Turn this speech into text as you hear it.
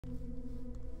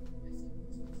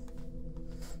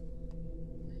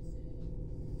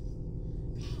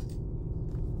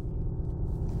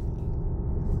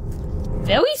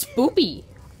Very spoopy.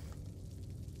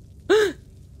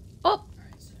 Oh,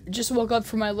 just woke up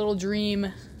from my little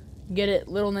dream. Get it?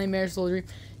 Little nightmares, little dream.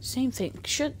 Same thing.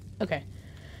 Shit. Okay.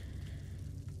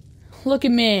 Look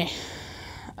at me.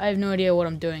 I have no idea what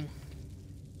I'm doing.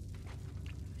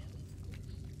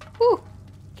 Woo!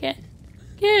 Kick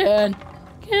the can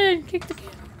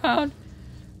around.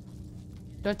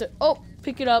 Do I have to? Oh,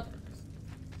 pick it up.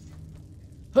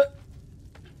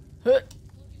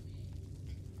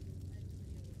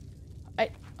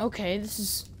 Okay, this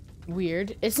is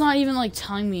weird. It's not even like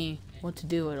telling me what to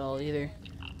do at all either.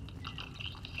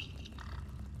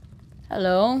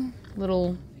 Hello,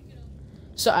 little.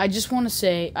 So I just want to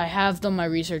say I have done my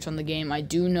research on the game. I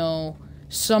do know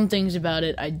some things about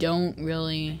it. I don't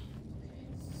really.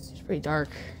 It's pretty dark.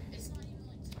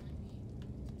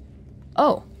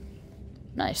 Oh,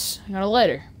 nice. I got a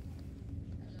lighter.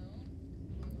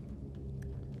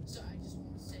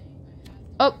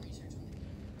 Oh.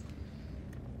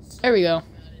 There we go.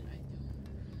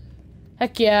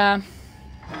 Heck yeah.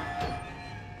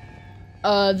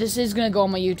 This is gonna go on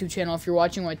my YouTube channel. If you're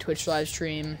watching my Twitch live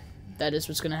stream, that is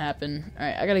what's gonna happen.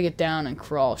 Alright, I gotta get down and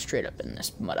crawl straight up in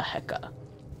this mother hecka.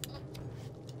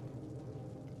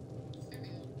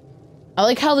 I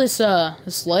like how this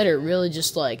lighter really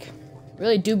just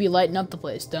really do be lighting up the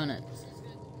place, don't it?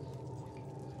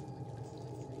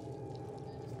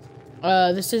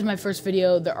 This is my first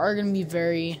video. There are gonna be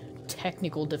very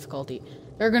technical difficulty.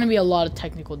 There are gonna be a lot of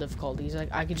technical difficulties.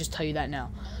 I could just tell you that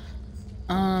now.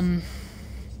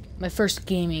 My first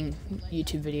gaming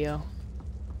YouTube video,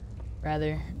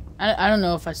 rather. I don't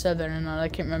know if I said that or not. I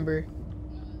can't remember.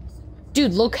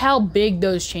 Dude, look how big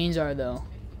those chains are, though.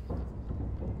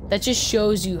 That just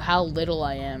shows you how little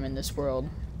I am in this world.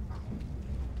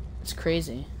 It's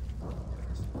crazy.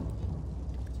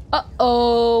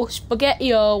 Uh-oh,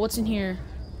 spaghetti-o. What's in here?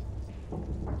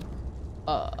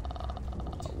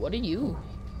 What are you?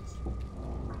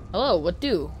 Hello, what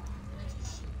do?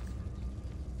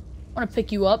 I want to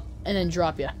pick you up and then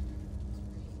drop you.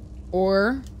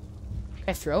 Or, can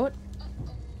I throw it?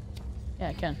 Yeah,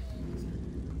 I can.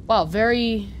 Wow,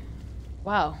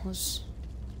 wow,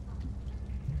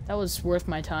 that was worth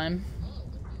my time.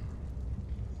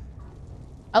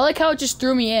 I like how it just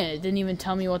threw me in. It didn't even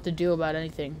tell me what to do about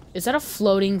anything. Is that a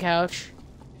floating couch?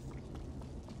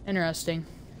 Interesting.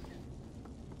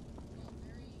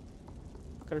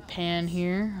 Got a pan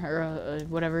here, or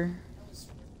whatever.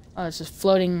 Oh, it's a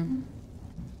floating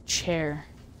chair.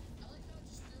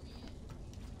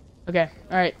 Okay,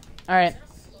 alright,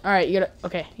 you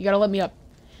gotta let me up.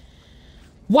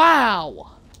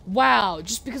 Wow! Wow,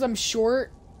 just because I'm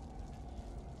short?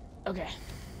 Okay.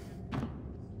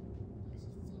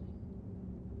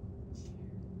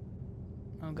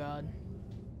 Oh god.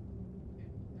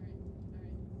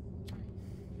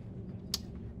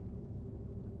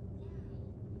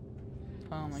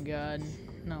 Oh my god,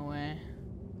 no way.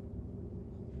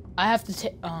 I have to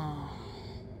take. Oh,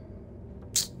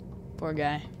 poor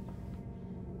guy.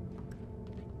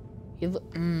 He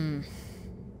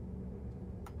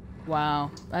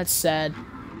Wow, that's sad.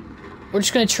 We're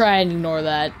just gonna try and ignore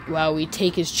that while we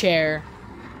take his chair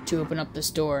to open up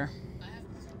this door.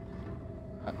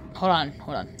 Hold on.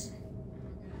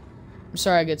 I'm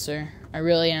sorry, good sir. I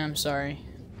really am sorry.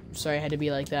 I'm sorry I had to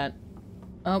be like that.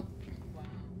 Oh.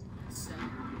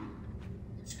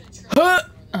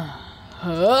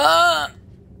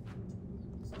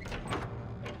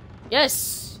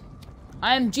 Yes!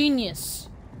 I am genius.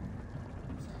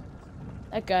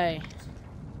 That guy.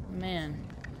 Man.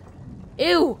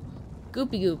 Ew!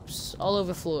 Goopy goops all over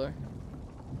the floor.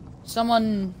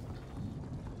 Someone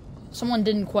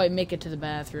didn't quite make it to the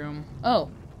bathroom.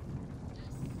 Oh.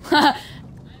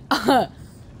 So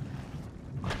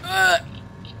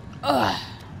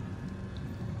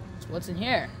what's in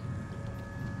here?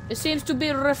 It seems to be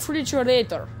a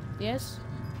refrigerator. Yes?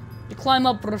 You climb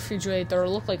up refrigerator,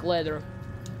 look like leather.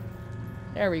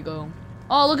 There we go.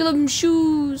 Oh, look at them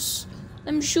shoes.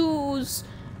 Them shoes.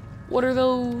 What are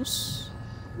those?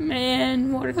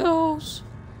 Man, what are those?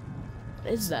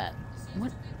 What is that?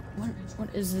 What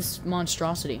is this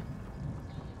monstrosity?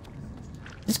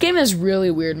 This game has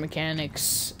really weird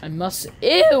mechanics. I must.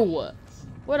 Ew!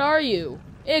 What are you?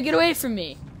 Ew, get away from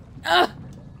me! Ah!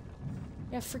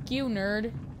 Yeah, frick you,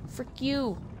 nerd. Frick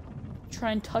you.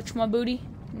 Try and touch my booty?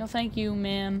 No, thank you,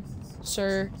 ma'am,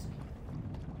 sir.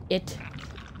 It.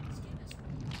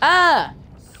 Ah!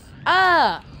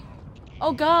 Ah!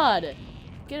 Oh god!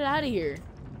 Get it out of here.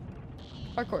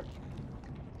 Parkour.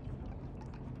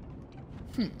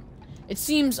 It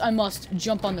seems I must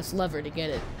jump on this lever to get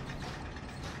it.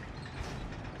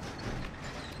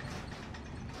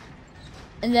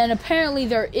 And then apparently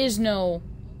there is no...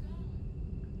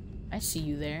 I see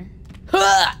you there.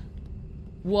 Ha!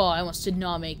 Whoa, I almost did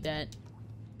not make that.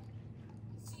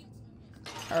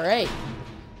 Alright.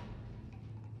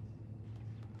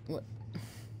 What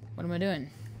am I doing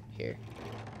here?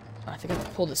 Oh, I think I have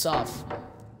to pull this off.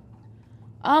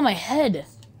 Ah, my head!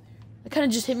 That kind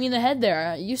of just hit me in the head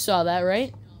there. You saw that,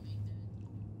 right?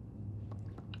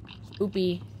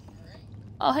 Spoopy.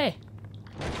 Oh, hey.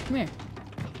 Come here.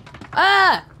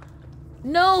 Ah!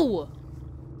 No!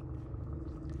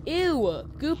 Ew!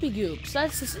 Goopy goops.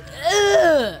 That's just...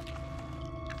 Ugh!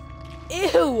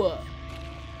 Ew!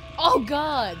 Oh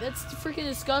god, that's freaking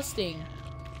disgusting.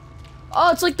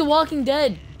 Oh, it's like The Walking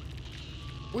Dead.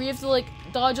 Where you have to, like,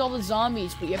 dodge all the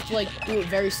zombies, but you have to, like, do it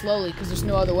very slowly, because there's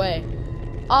no other way.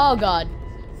 Oh god.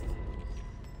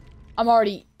 I'm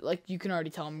already, like, you can already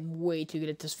tell I'm way too good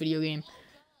at this video game.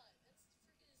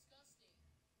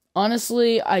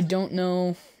 Honestly, I don't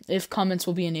know if comments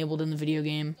will be enabled in the video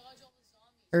game.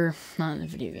 Or, not in the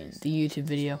video game, the YouTube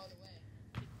video.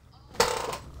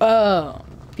 Oh.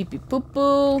 Beep beep boop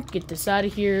boo. Get this out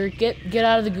of here. Get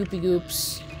out of the goopy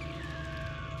goops.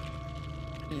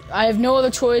 I have no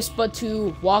other choice but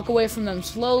to walk away from them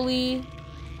slowly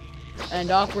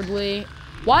and awkwardly.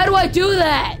 Why do I do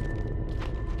that?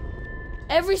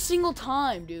 Every single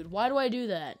time, dude. Why do I do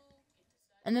that?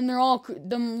 And then they're all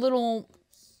them little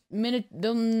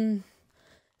them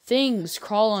things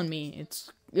crawl on me. It's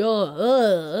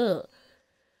ugh.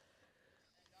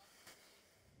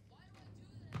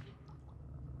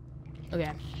 Okay,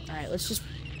 alright, let's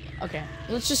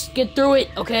just get through it,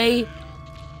 okay?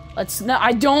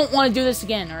 I don't want to do this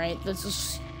again, alright?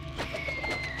 It's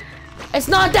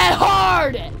not that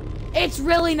hard! It's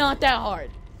really not that hard.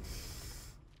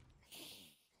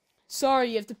 Sorry,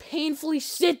 you have to painfully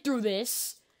sit through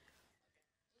this.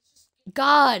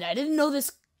 God, I didn't know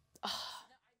this.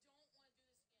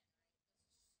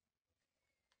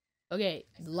 Okay,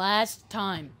 last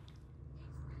time,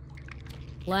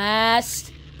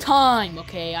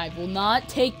 okay? I will not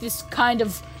take this kind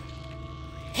of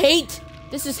hate.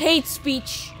 This is hate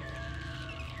speech.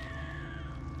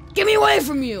 Get me away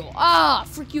from you! Ah,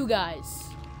 frick you guys.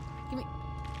 Give me...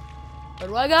 Where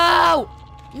do I go?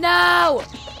 No!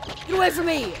 Get away from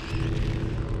me!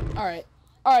 Alright.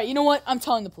 Alright, you know what? I'm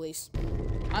telling the police.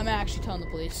 I'm actually telling the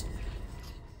police.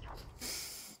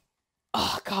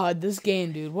 Oh, God, this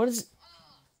game, dude. What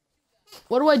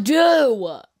do I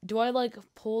do? Do I, like,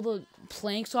 pull the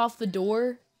planks off the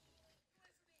door?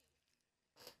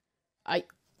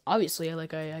 Obviously,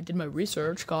 I did my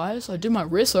research, guys. I did my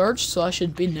research, so I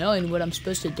should be knowing what I'm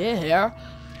supposed to do here.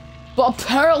 But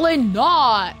apparently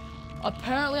not!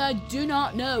 Apparently I do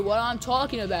not know what I'm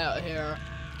talking about here,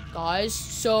 guys.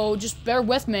 So just bear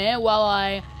with me while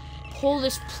I pull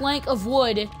this plank of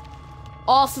wood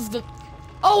off of the...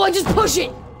 Oh, I just push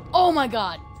it! Oh my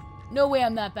god. No way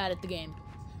I'm that bad at the game.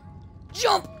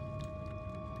 Jump!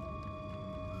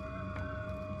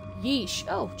 Yeesh.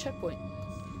 Oh, checkpoint.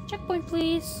 Checkpoint,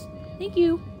 please. Thank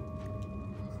you.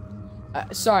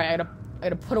 Sorry, I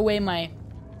gotta put away my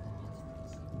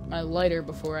lighter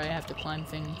before I have to climb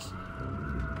things.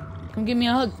 Come give me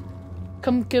a hug.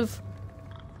 Come give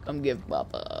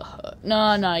Papa a hug.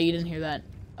 No, you didn't hear that.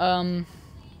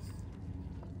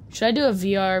 Should I do a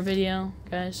VR video,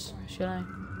 guys? Should I?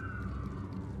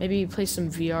 Maybe play some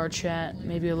VR chat,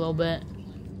 maybe a little bit.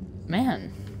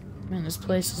 Man, this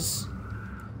place is...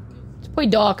 Let's play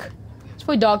Doc. Let's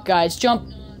play Doc, guys.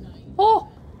 Jump. Oh!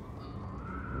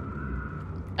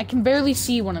 I can barely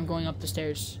see when I'm going up the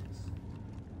stairs.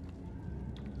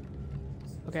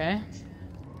 Okay.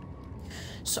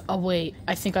 So, oh wait,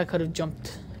 I think I could have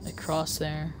jumped across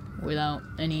there without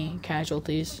any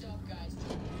casualties.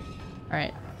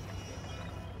 Alright.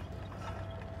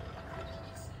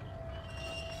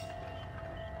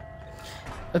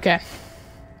 Okay.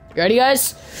 You ready,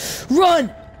 guys?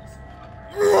 Run!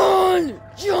 Run!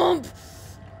 Jump!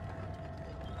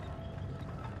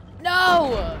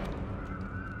 No!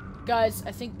 Guys,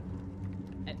 I think...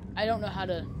 I don't know how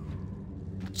to...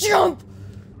 Jump!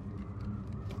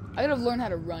 I gotta learn how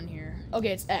to run here. Okay,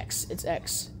 it's X. It's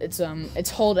X. It's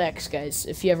hold X, guys.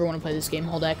 If you ever want to play this game,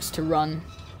 hold X to run.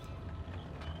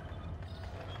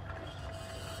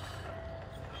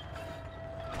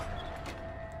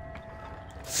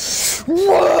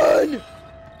 Run!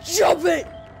 Jump it!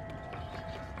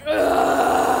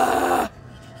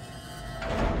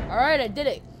 Alright, I did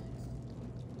it.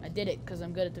 I did it, because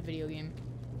I'm good at the video game.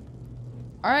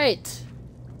 Alright.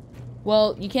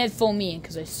 Well, you can't fool me,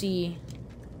 because I see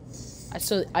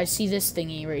this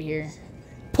thingy right here.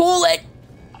 Pull it!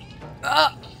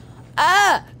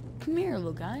 Come here,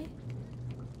 little guy.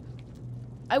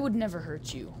 I would never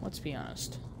hurt you. Let's be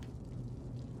honest.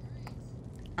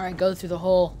 Alright, go through the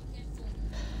hole.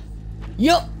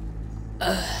 Yup!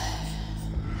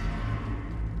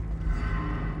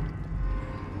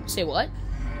 Say what?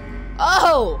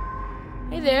 Oh!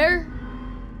 Hey there!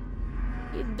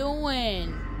 What you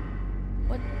doing?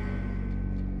 What?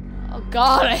 Oh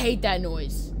god, I hate that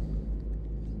noise.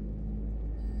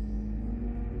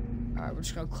 Alright, we're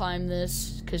just gonna climb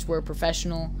this because we're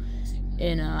professional.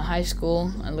 In high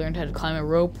school, I learned how to climb a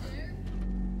rope.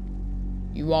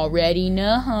 You already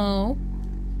know.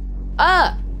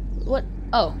 Ah! What?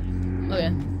 Oh.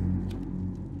 Okay.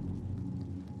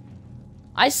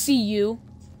 I see you.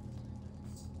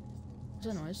 What's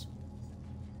that noise?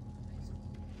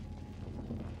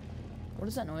 What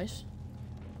is that noise?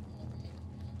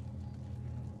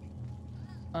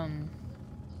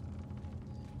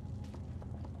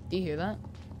 Do you hear that?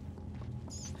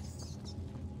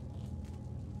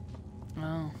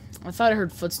 Oh, I thought I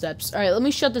heard footsteps. Alright, let me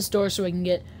shut this door so I can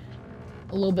get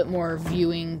a little bit more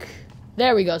viewing.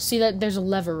 There we go. See that? There's a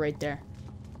lever right there.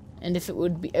 And if it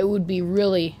would be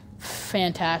really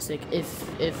fantastic if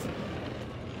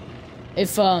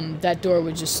that door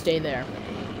would just stay there.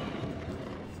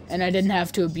 And I didn't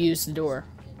have to abuse the door.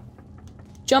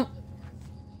 Jump!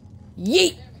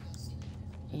 Yeet!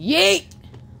 Yeet!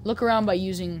 Look around by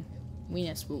using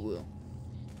Weenus Woo Woo.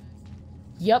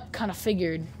 Yup, kind of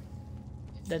figured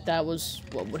that was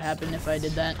what would happen if I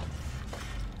did that.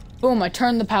 Boom, I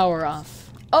turned the power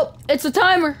off. Oh, it's a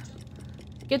timer!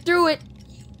 Get through it!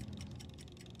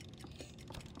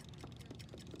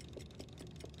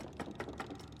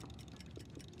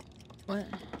 What?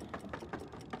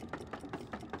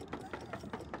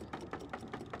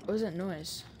 What was that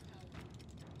noise?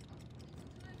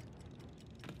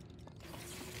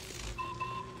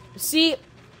 See,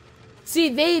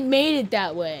 they made it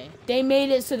that way. They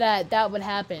made it so that that would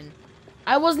happen.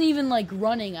 I wasn't even, like,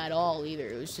 running at all, either.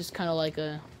 It was just kind of like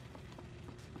a...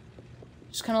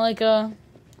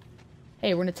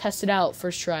 Hey, we're gonna test it out.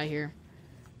 First try here.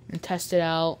 We're gonna test it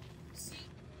out.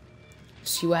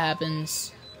 See what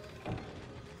happens.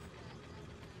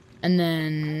 And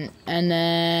then...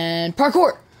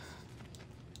 Parkour!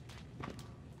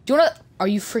 Do you wanna... Are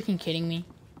you freaking kidding me?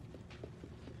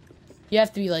 You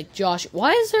have to be like Josh.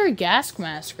 Why is there a gas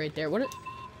mask right there? What? Do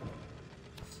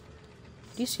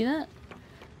you see that?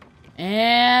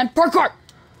 And parkour.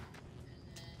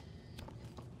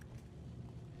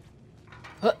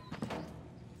 Huh.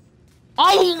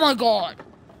 Oh my god!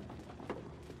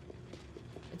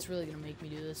 It's really gonna make me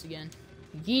do this again.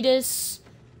 Yeetus.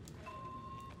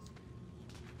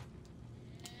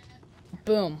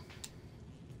 Boom.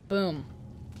 Boom.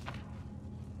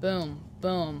 Boom.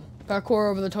 Boom. Parkour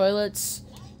over the toilets.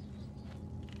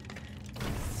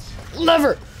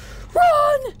 Lever!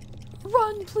 Run!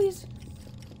 Run, please.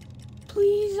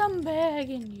 Please, I'm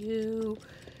begging you.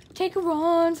 Take a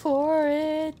run for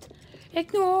it.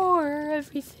 Ignore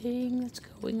everything that's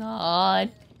going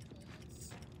on.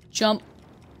 Jump.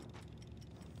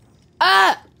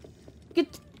 Ah!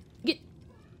 Get.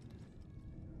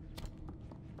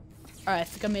 Alright, I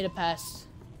think I made it past.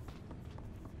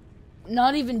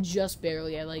 Not even just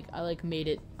barely. I made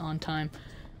it on time.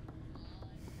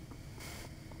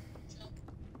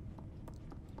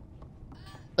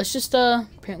 Let's just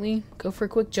apparently go for a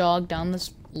quick jog down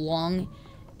this long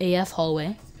AF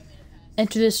hallway.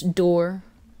 Enter this door.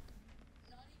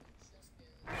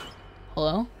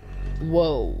 Hello?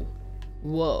 Whoa.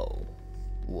 Whoa.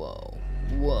 Whoa.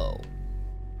 Whoa.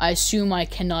 I assume I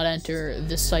cannot enter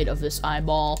the site of this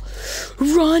eyeball.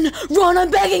 Run! Run!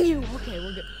 I'm begging you! Okay,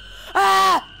 we're good.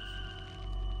 Ah!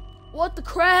 What the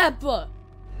crap? This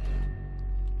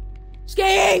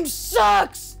game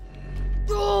sucks!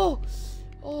 Oh!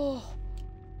 Oh.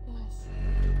 Oh.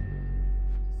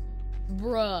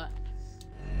 Bruh.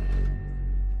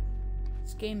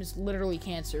 This game is literally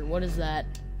cancer. What is that?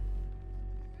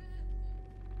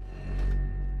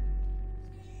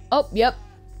 Oh, yep.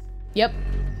 Yep.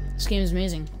 This game is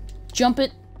amazing. Jump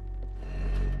it.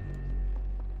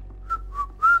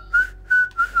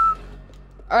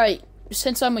 Alright,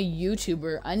 since I'm a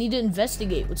YouTuber, I need to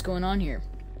investigate what's going on here.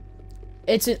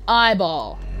 It's an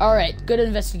eyeball. Alright, good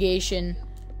investigation.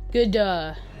 Good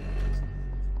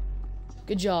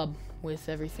job with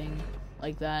everything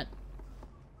like that.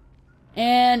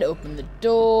 And open the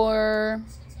door.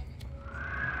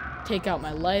 Take out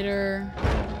my lighter.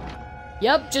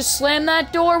 Yep, just slam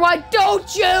that door. Why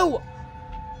don't you?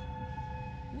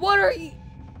 What are you?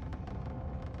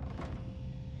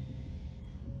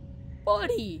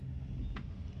 Buddy!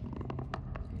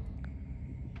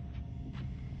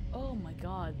 Oh my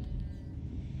god.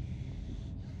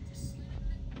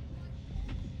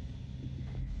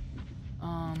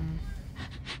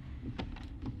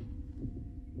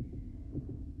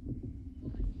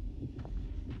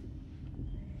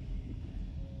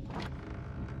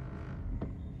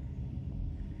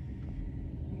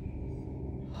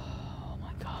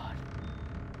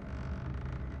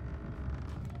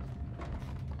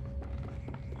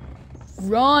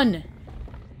 Run!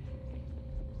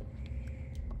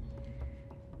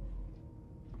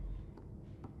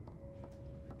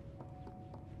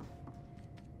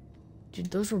 Dude,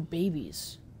 those were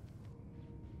babies.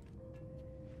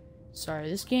 Sorry,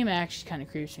 this game actually kind of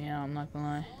creeps me out, I'm not gonna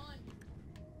lie.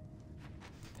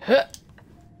 Huh.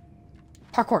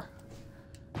 Parkour.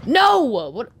 No!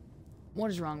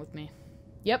 What is wrong with me?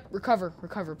 Yep, recover,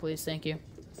 please, thank you.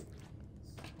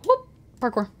 Whoop,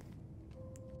 parkour.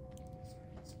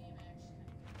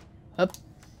 Up,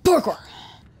 parkour.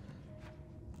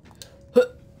 Huh.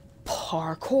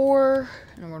 Parkour.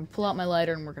 And I'm gonna pull out my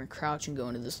lighter and we're gonna crouch and go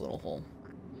into this little hole.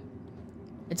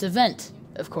 It's a vent,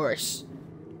 of course.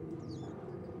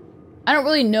 I don't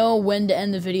really know when to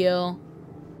end the video.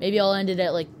 Maybe I'll end it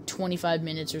at like 25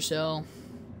 minutes or so.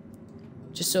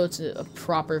 Just so it's a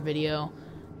proper video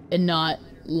and not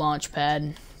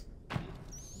Launchpad. Okay,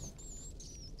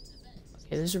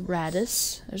 there's a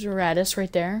Radis. There's a Radis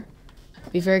right there.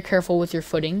 Be very careful with your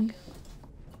footing.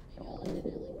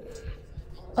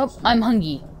 Oh, I'm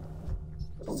hungry.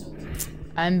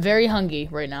 I'm very hungry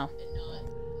right now.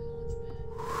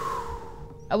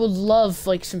 I would love,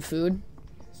 like, some food.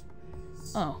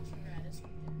 Oh.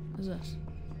 What is this?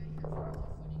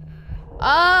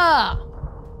 Ah!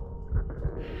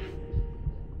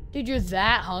 Dude, you're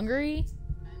that hungry?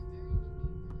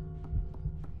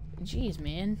 Jeez,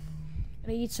 man.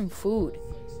 Gotta eat some food.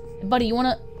 Hey, buddy, you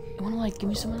wanna, like, give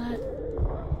me some of that?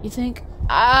 You think?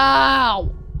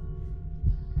 Ow!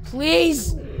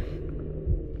 Please!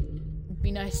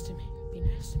 Be nice to me. Be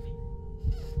nice to me.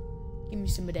 Give me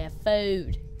some of that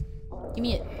food. Give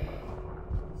me it.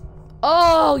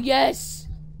 Oh, yes!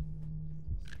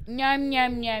 Nyam,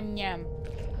 nyam, nyam, nyam.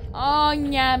 Oh,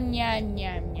 nyam, nyam,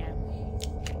 nyam, nyam.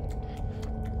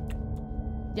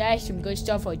 That's some good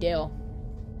stuff right there.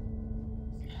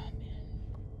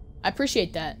 I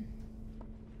appreciate that.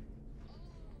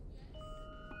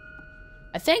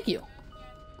 I thank you.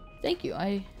 Thank you.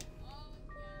 What's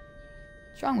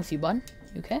wrong with you, bud?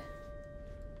 You okay?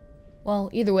 Well,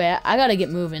 either way, I gotta get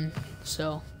moving,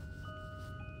 so.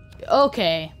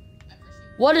 Okay.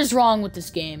 What is wrong with this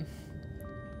game?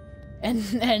 And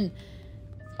then,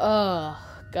 oh,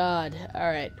 God.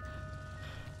 Alright.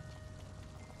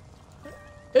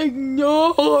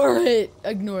 Ignore it!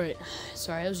 Ignore it.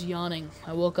 Sorry, I was yawning.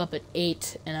 I woke up at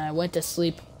 8 and I went to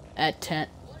sleep at 10.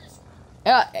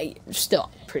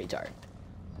 Still, pretty tired.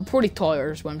 I'm pretty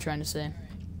tired is what I'm trying to say.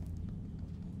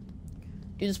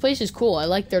 Dude, this place is cool. I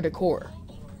like their decor.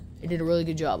 They did a really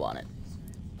good job on it.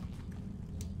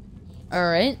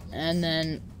 Alright, and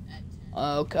then...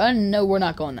 Okay, no, we're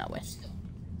not going that way.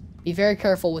 Be very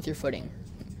careful with your footing.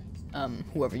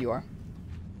 Whoever you are.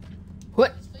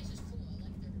 What?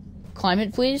 Climb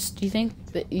it, please? Do you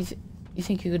think that you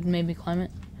think you could maybe climb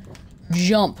it?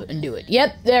 Jump and do it.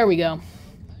 Yep, there we go.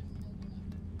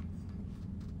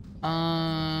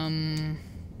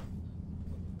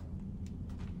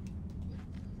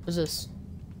 What's this?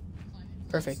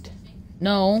 Perfect.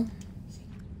 No.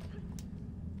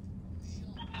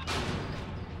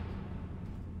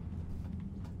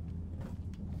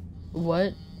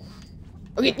 What?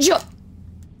 Okay, jump!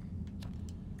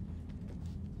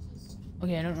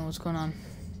 Okay, I don't know what's going on.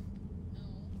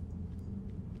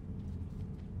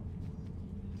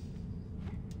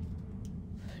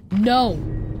 No!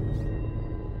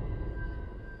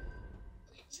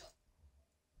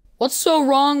 What's so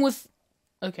wrong with...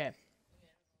 Okay.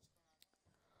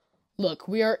 Look,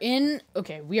 we are in...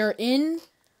 Okay, we are in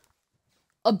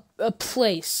a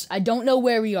place. I don't know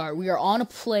where we are. We are on a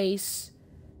place.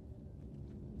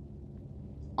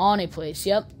 On a place,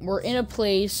 yep. We're in a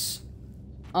place,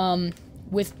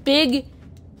 with big,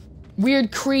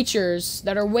 weird creatures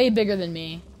that are way bigger than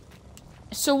me.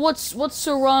 So what's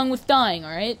so wrong with dying,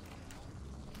 alright?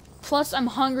 Plus, I'm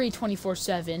hungry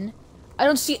 24/7. I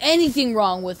don't see anything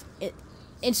wrong with it.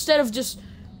 Instead of just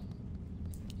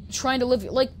trying to live...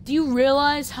 Like, do you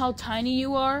realize how tiny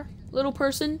you are, little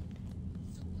person?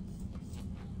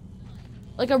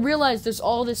 Like, I realize there's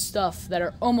all this stuff that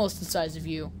are almost the size of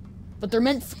you. But they're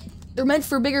meant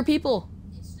for bigger people.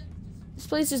 This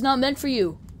place is not meant for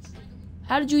you.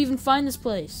 How did you even find this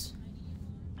place?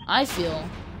 I feel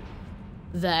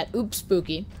that... Oops,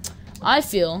 spooky. I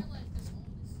feel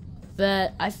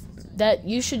that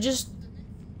you should just...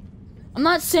 I'm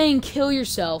not saying kill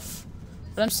yourself,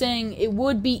 but I'm saying it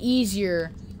would be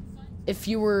easier if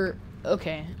you were...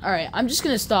 Okay, alright, I'm just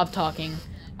gonna stop talking.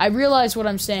 I realize what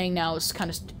I'm saying now is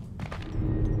kind of...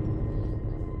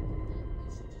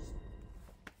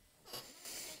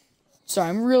 Sorry,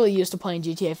 I'm really used to playing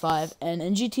GTA 5, and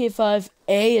in GTA 5,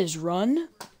 A is run.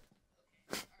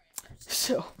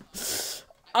 So,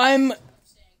 I'm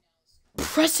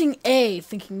pressing A,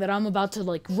 thinking that I'm about to,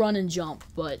 like, run and jump,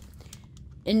 but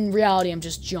in reality, I'm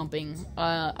just jumping.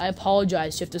 I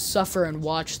apologize. You have to suffer and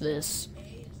watch this.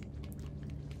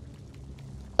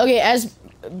 Okay, as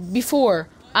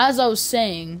I was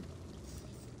saying,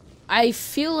 I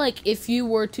feel like if you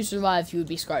were to survive, you would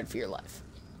be scarred for your life.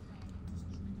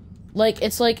 Like,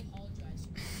 it's like,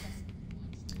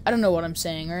 I don't know what I'm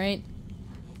saying, alright?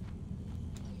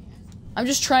 I'm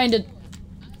just trying to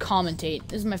commentate.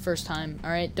 This is my first time,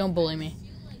 alright? Don't bully me.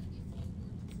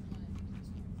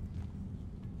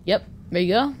 Yep, there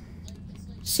you go.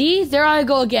 See? There I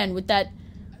go again with that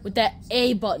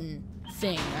A button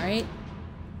thing, alright?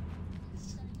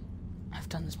 I've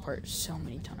done this part so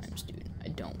many times, dude. I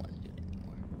don't want to do it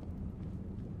anymore.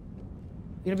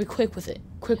 You gotta be quick with it.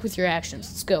 Quick with your actions.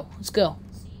 Let's go. Let's go.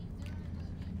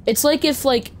 It's like if,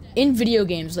 like, in video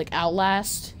games, like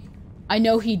Outlast, I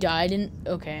know he died in...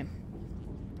 Okay.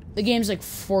 The game's, like,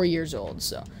 4 years old,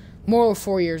 so... More than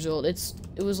 4 years old. It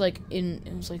was, like, in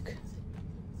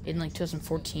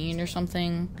 2014 or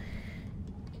something.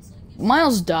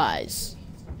 Miles dies.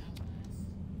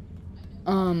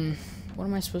 What am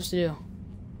I supposed to do?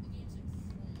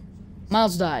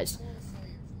 Miles dies.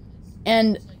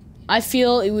 And I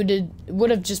feel it would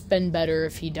have just been better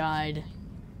if he died,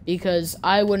 because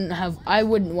I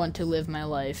wouldn't want to live my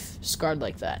life scarred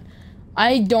like that.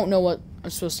 I don't know what I'm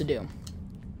supposed to do.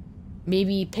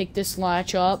 Maybe pick this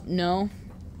latch up? No.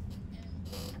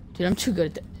 Dude, I'm too good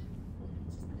at that.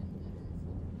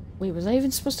 Wait, was I even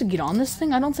supposed to get on this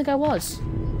thing? I don't think I was.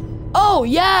 Oh,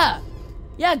 yeah!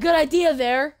 Yeah, good idea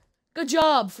there. Good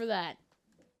job for that.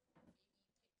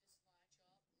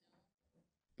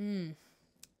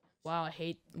 Wow,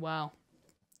 wow.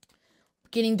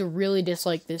 Beginning to really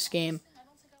dislike this game.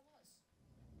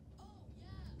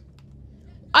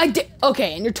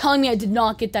 Okay, and you're telling me I did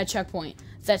not get that checkpoint.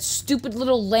 That stupid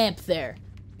little lamp there.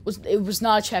 It was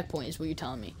not a checkpoint, is what you're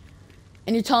telling me.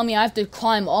 And you're telling me I have to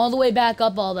climb all the way back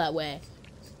up all that way.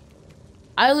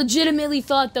 I legitimately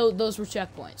thought those were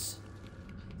checkpoints.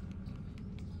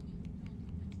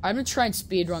 I'm gonna try and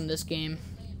speedrun this game.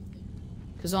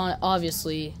 Because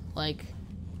obviously, like,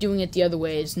 doing it the other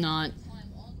way is not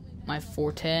my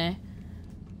forte.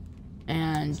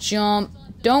 And jump.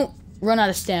 Don't run out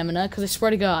of stamina, because I swear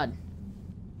to God.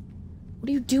 What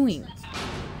are you doing?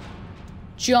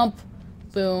 Jump.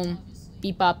 Boom.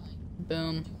 Beep bop.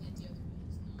 Boom.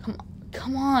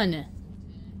 Come on.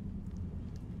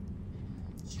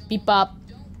 Beep bop.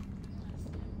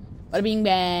 Bada bing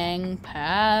bang.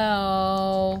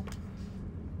 Pow.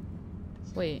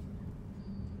 Wait.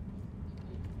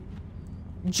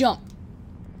 Jump.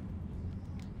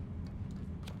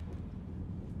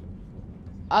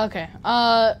 Okay.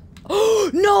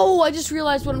 No! I just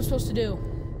realized what I'm supposed to do.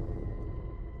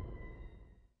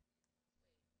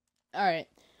 Alright.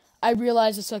 I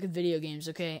realize I suck at video games,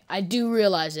 okay? I do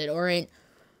realize it, alright?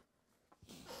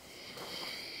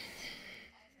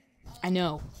 I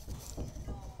know.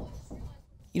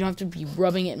 You don't have to be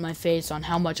rubbing it in my face on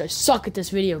how much I suck at this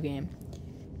video game.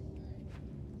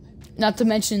 Not to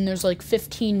mention there's like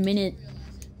 15-minute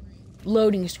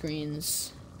loading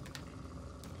screens.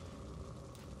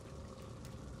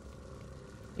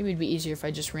 Maybe it'd be easier if I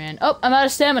just ran. Oh, I'm out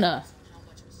of stamina.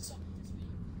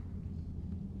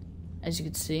 As you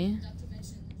can see,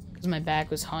 because my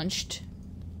back was hunched.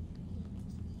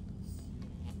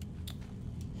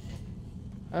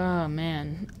 Oh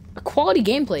man, a quality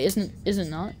gameplay, isn't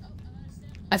not?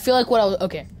 I feel like what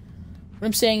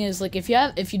I'm saying is, like, if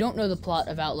you don't know the plot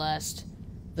of Outlast,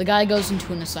 the guy goes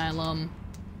into an asylum,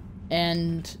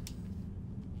 and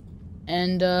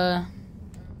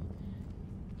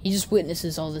he just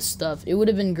witnesses all this stuff. It would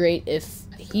have been great if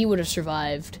he would have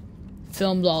survived,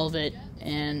 filmed all of it,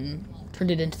 and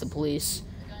turned it into the police.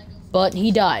 But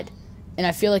he died. And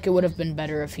I feel like it would have been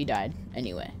better if he died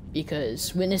anyway.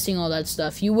 Because witnessing all that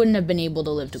stuff, you wouldn't have been able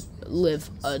to live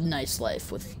a nice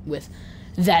life with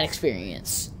that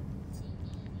experience.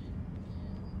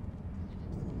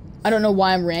 I don't know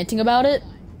why I'm ranting about it,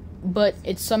 but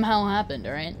it somehow happened,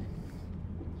 alright?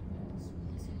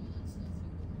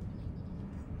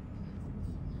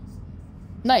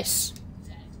 Nice.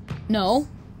 No,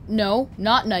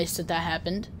 not nice that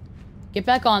happened. Get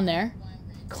back on there.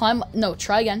 Climb. No,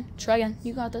 try again. Try again.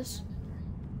 You got this.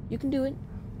 You can do it.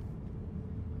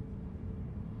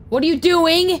 What are you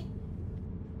doing?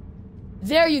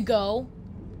 There you go.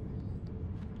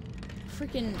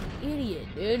 Freaking idiot,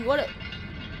 dude.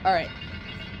 Alright.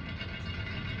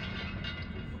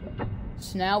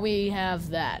 So now we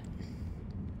have that.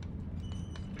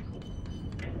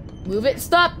 Move it.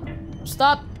 Stop.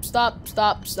 Stop. Stop.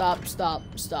 Stop. Stop. Stop.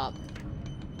 Stop.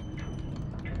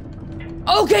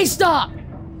 Okay, stop!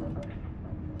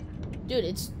 Dude,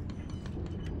 it's...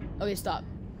 Okay, stop.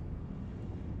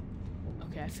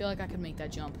 Okay, I feel like I could make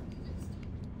that jump.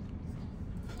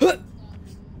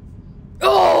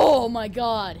 Oh my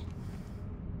god!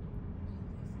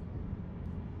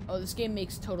 Oh, this game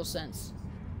makes total sense.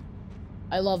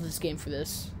 I love this game for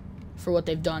this. For what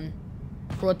they've done.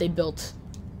 For what they built.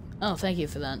 Oh, thank you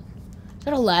for that. Is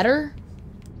that a ladder?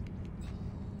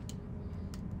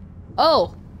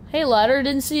 Oh! Hey, ladder,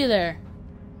 didn't see you there.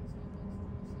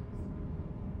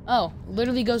 Oh,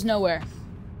 literally goes nowhere.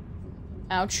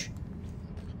 Ouch.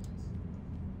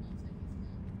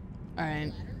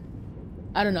 Alright.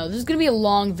 I don't know, this is gonna be a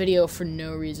long video for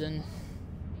no reason.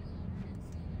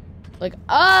 Like,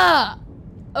 ah!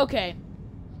 Okay.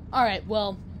 Alright,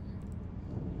 well,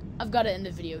 I've got to end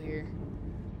the video here.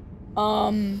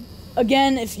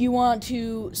 Again, if you want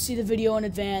to see the video in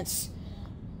advance,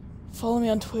 follow me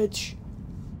on Twitch,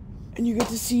 and you get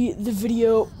to see the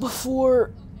video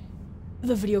before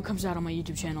the video comes out on my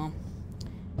YouTube channel.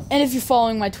 And if you're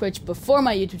following my Twitch before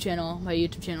my YouTube channel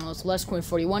is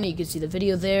LessCoin41, you can see the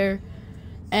video there.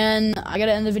 And I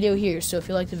gotta end the video here, so if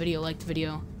you like the video, like the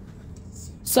video.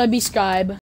 Subscribe.